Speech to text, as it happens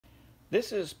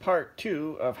This is part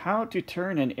 2 of how to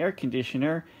turn an air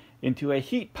conditioner into a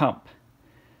heat pump.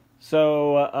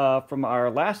 So from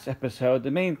our last episode, the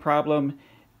main problem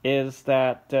is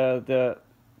that the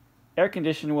air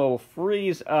conditioner will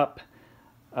freeze up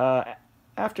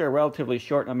after a relatively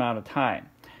short amount of time.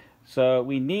 So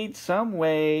we need some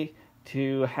way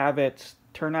to have it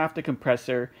turn off the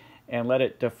compressor and let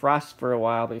it defrost for a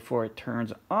while before it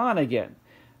turns on again.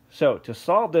 So to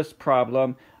solve this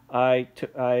problem, I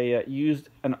used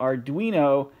an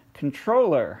Arduino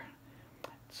controller.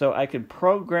 So I could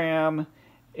program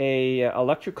a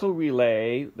electrical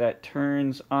relay that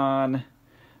turns on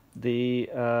the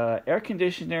air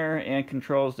conditioner and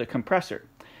controls the compressor.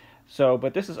 So,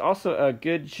 but this is also a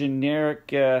good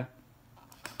generic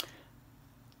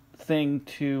thing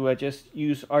to just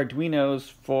use Arduinos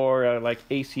for like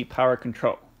AC power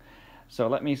control. So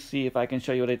let me see if I can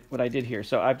show you what I did here.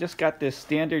 So I've just got this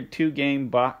standard 2-game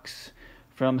box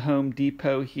from Home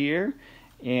Depot here,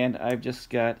 and I've just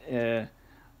got an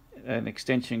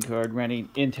extension cord running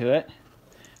into it.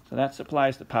 So that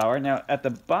supplies the power. Now at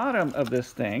the bottom of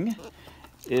this thing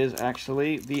is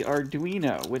actually the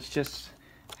Arduino, which just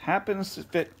happens to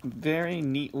fit very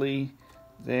neatly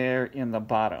there in the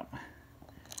bottom.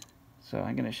 So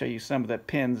I'm going to show you some of the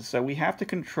pins. So we have to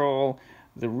control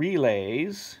the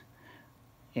relays.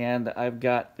 And I've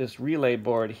got this relay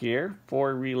board here,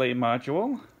 4 relay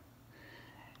module,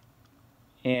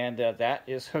 and that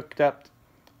is hooked up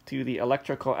to the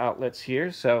electrical outlets here.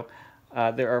 So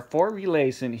there are 4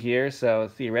 relays in here, so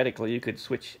theoretically you could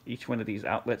switch each one of these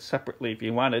outlets separately if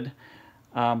you wanted,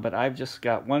 but I've just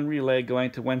got one relay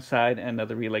going to one side and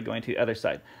another relay going to the other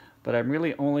side, but I'm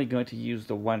really only going to use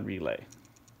the one relay.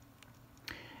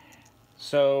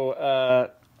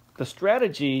 So the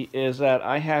strategy is that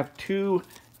I have 2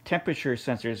 temperature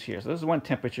sensors here. So this is one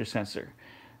temperature sensor.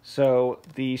 So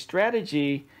the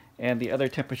strategy and the other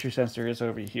temperature sensor is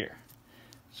over here.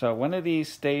 So one of these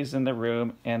stays in the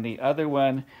room and the other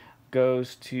one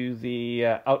goes to the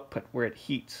output where it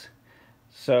heats.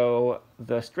 So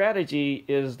the strategy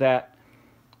is that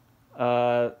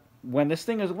when this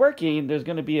thing is working, there's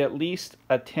going to be at least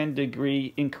a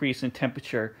 10-degree increase in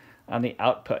temperature on the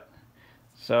output.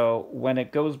 So when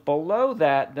it goes below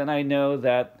that, then I know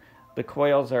that the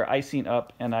coils are icing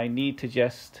up and I need to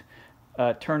just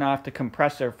turn off the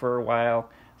compressor for a while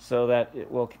so that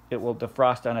it will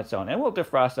defrost on its own. And it will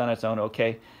defrost on its own,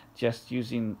 okay, just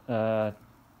using the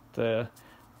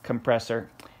compressor.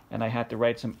 And I had to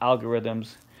write some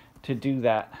algorithms to do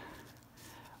that.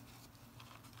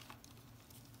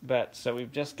 But so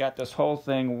we've just got this whole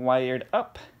thing wired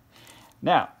up.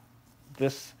 Now,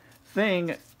 this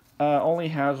thing only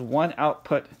has one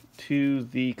output to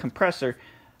the compressor,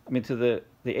 to the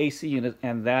AC unit,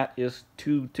 and that is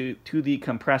to the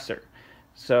compressor.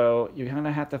 So you're going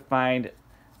to have to find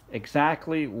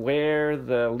exactly where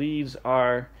the leads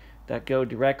are that go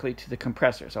directly to the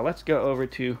compressor. So let's go over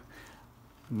to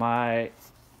my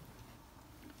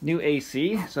new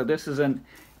AC. So this is an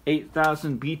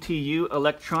 8000 BTU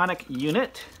electronic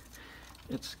unit.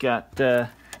 It's got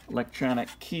electronic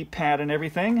keypad and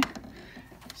everything.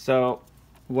 So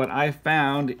what I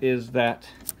found is that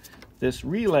this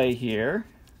relay here,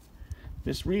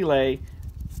 this relay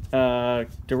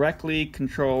directly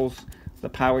controls the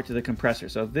power to the compressor.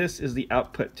 So this is the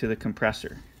output to the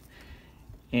compressor.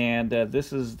 And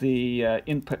this is the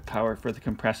input power for the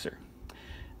compressor.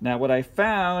 Now what I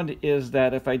found is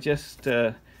that if I just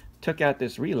took out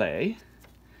this relay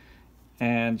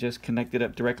and just connected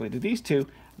it directly to these two,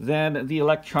 then the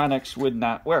electronics would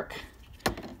not work.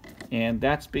 And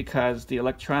that's because the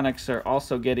electronics are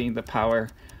also getting the power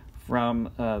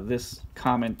from this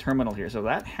common terminal here. So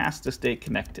that has to stay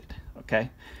connected, okay?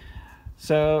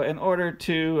 So in order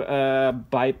to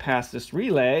bypass this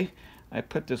relay, I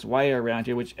put this wire around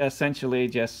here, which essentially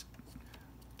just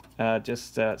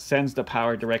sends the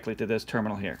power directly to this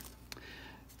terminal here.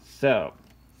 So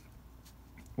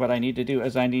what I need to do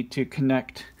is I need to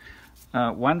connect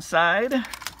one side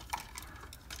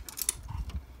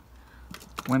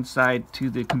to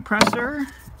the compressor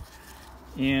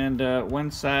and one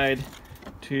side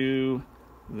to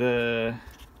the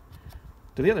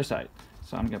other side.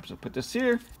 So I'm going to put this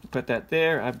here, put that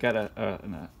there. I've got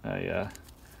a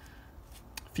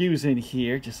fuse in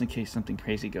here just in case something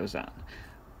crazy goes on.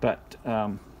 But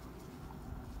so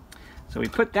we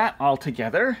put that all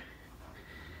together,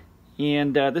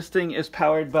 and this thing is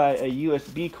powered by a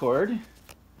USB cord.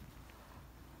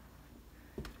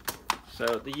 So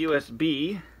the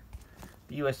USB,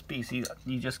 see,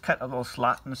 you just cut a little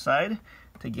slot in the side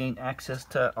to gain access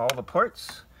to all the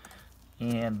ports,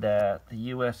 and the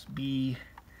USB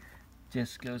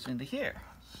just goes into here.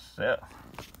 So,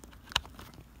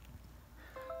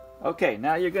 okay,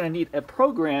 now you're going to need a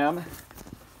program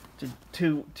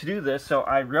to do this. So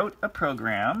I wrote a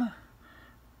program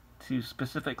to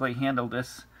specifically handle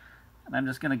this, and I'm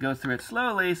just going to go through it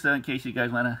slowly, so in case you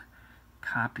guys want to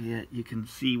copy it, you can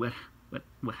see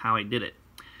how I did it.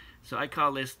 So I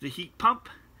call this the heat pump,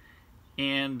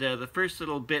 and the first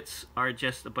little bits are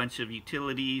just a bunch of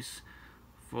utilities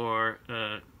for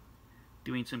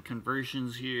doing some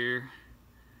conversions here.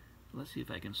 Let's see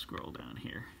if I can scroll down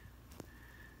here.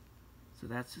 So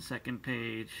that's the second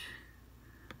page,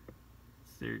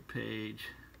 third page.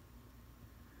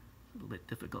 It's a little bit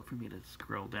difficult for me to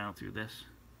scroll down through this.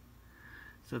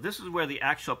 So this is where the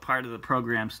actual part of the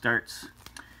program starts.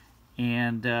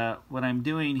 And what I'm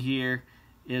doing here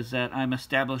is that I'm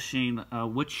establishing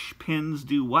which pins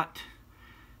do what.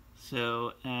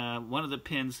 So one of the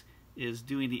pins is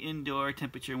doing the indoor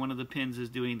temperature, one of the pins is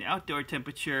doing the outdoor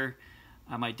temperature.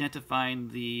 I'm identifying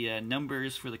the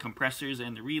numbers for the compressors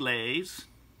and the relays.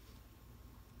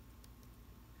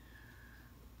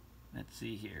 Let's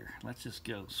see here. Let's just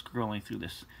go scrolling through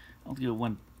this. I'll do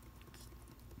one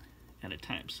at a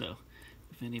time, so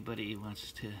if anybody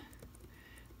wants to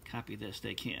copy this,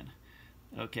 they can.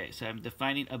 Okay, so I'm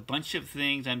defining a bunch of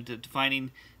things. I'm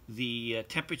defining the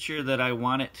temperature that I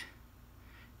want it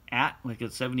at, like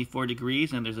at 74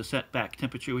 degrees, and there's a setback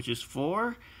temperature which is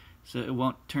 4, so it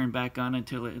won't turn back on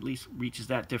until it at least reaches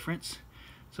that difference.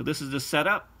 So this is the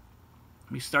setup.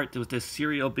 We start with this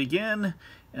serial begin,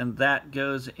 and that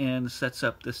goes and sets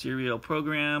up the serial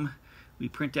program. We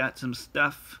print out some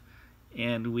stuff,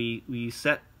 and we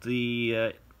set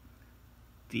the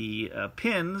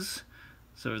pins.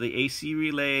 So the AC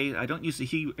relay, I don't use the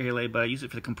heat relay, but I use it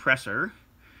for the compressor.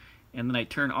 And then I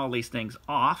turn all these things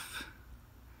off,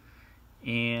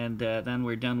 and then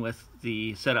we're done with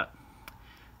the setup.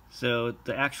 So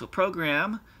the actual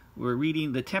program, we're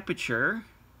reading the temperature,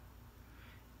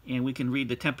 and we can read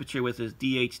the temperature with this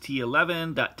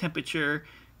DHT11.temperature,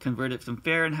 convert it from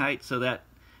Fahrenheit, so that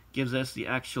gives us the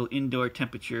actual indoor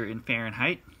temperature in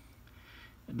Fahrenheit.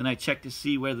 And then I check to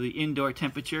see whether the indoor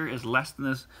temperature is less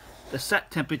than the set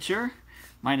temperature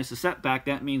minus the setback.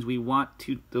 That means we want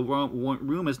to, the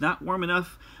room is not warm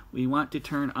enough, we want to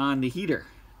turn on the heater.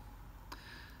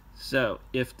 So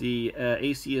if the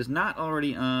AC is not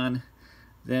already on,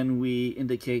 then we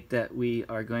indicate that we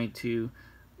are going to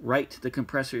write the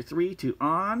compressor 3 to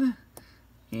on,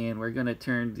 and we're going to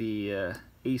turn the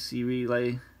AC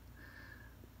relay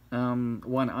 1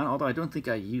 on, although I don't think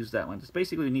I used that one. It's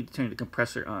basically we need to turn the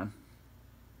compressor on.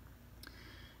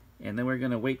 And then we're going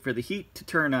to wait for the heat to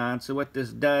turn on. So what this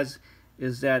does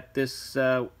is that this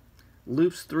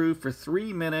loops through for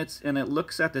 3 minutes, and it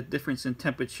looks at the difference in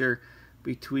temperature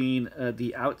between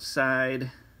the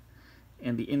outside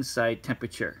and the inside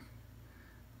temperature.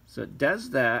 So it does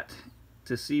that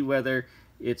to see whether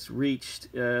it's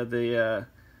reached the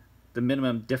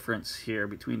minimum difference here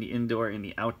between the indoor and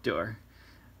the outdoor.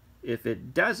 If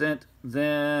it doesn't,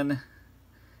 then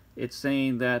it's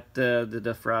saying that the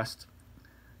defrost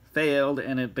failed,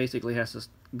 and it basically has to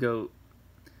go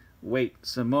wait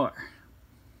some more.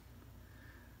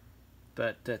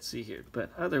 But let's see here.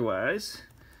 But otherwise,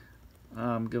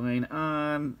 going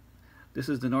on, this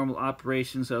is the normal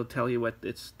operation, so I'll tell you what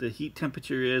the heat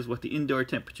temperature is, what the indoor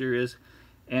temperature is,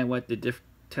 and what the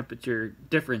temperature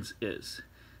difference is.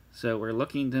 So we're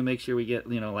looking to make sure we get,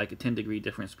 like a 10-degree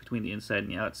difference between the inside and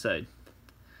the outside.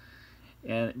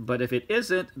 But if it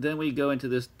isn't, then we go into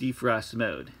this defrost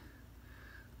mode,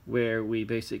 where we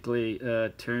basically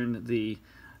turn the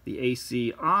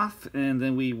AC off, and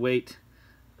then we wait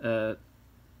at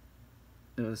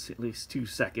least 2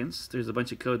 seconds. There's a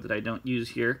bunch of code that I don't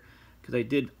use here, because I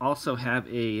did also have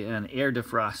an air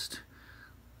defrost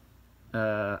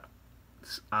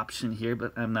option here,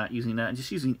 but I'm not using that. I'm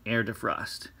just using air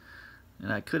defrost.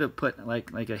 And I could have put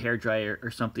like a hair dryer or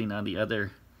something on the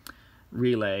other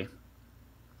relay,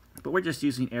 but we're just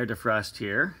using air defrost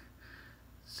here.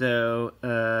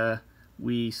 So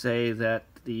we say that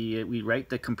we write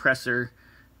the compressor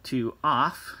to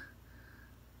off,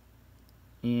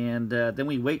 and then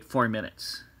we wait 4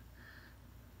 minutes.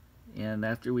 And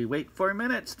after we wait 4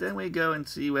 minutes, then we go and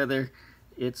see whether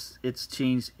it's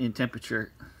changed in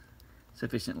temperature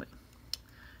sufficiently.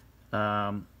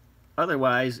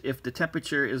 Otherwise, if the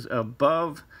temperature is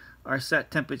above our set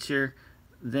temperature,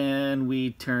 then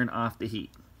we turn off the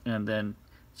heat and then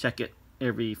check it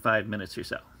every 5 minutes or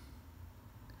so.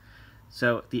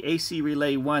 So the AC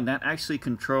relay 1, that actually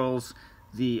controls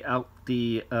the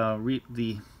outlet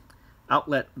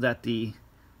that the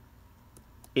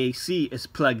AC is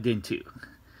plugged into.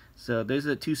 So those are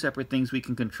the 2 separate things we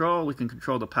can control. We can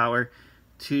control the power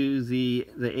to the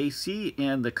AC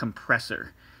and the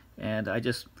compressor, and I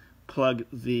just plug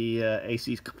the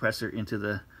AC compressor into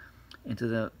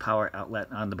the power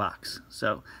outlet on the box.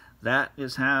 So that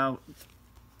is how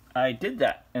I did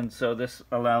that, and so this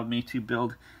allowed me to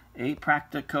build a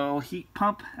practical heat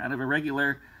pump out of a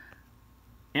regular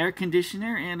air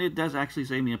conditioner, and it does actually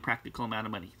save me a practical amount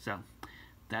of money. So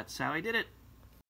that's how I did it.